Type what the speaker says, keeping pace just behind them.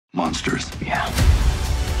Monsters. Yeah.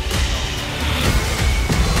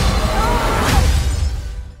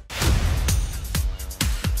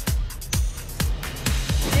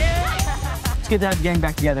 It's good to have the gang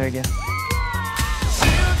back together again.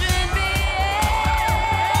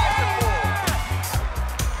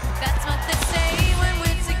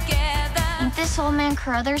 Ain't this old man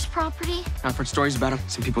Carruthers' property? I've heard stories about him.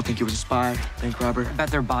 Some people think he was a spy, bank robber. I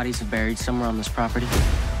bet their bodies are buried somewhere on this property.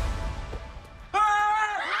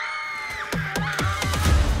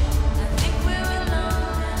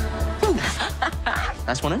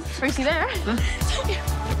 Nice one in. Racy there.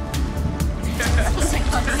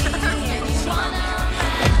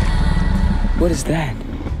 What is that?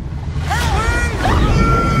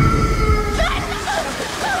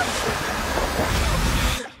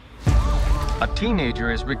 A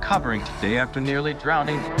teenager is recovering today after nearly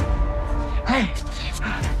drowning. Hey,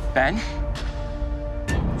 Ben.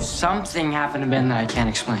 Something happened to Ben that I can't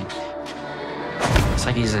explain. It's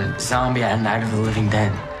like he's a zombie at Night of the Living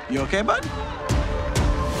Dead. You okay, bud?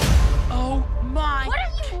 Oh my! What are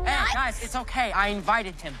you, nuts? Hey guys, it's okay. I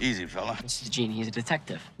invited him. Easy, fella. This is Gene. He's a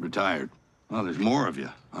detective. Retired. Well, there's more of you.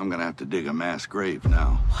 I'm gonna have to dig a mass grave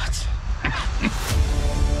now. What?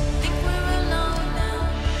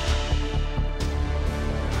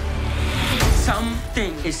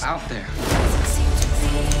 Something is out there.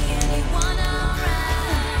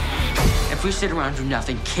 If we sit around and do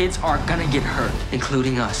nothing, kids are gonna get hurt,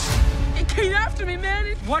 including us. It came after me,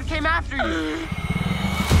 man. What came after you?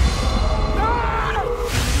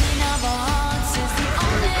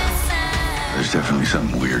 There's definitely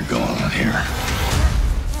something weird going on here.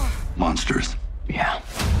 Monsters. Yeah.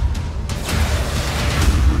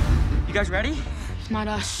 You guys ready? Not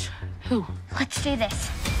us. Who? Let's do this.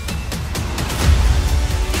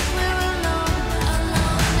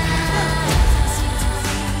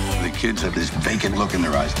 The kids have this vacant look in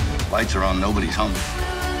their eyes. Lights are on, nobody's home.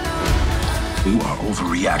 You are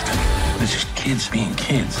overreacting. It's just kids being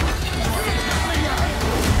kids.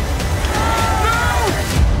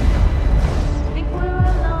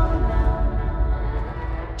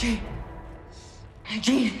 Gene.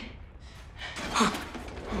 Gene.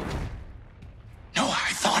 No,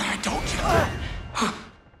 I thought I told you.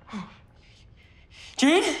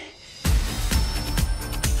 Gene?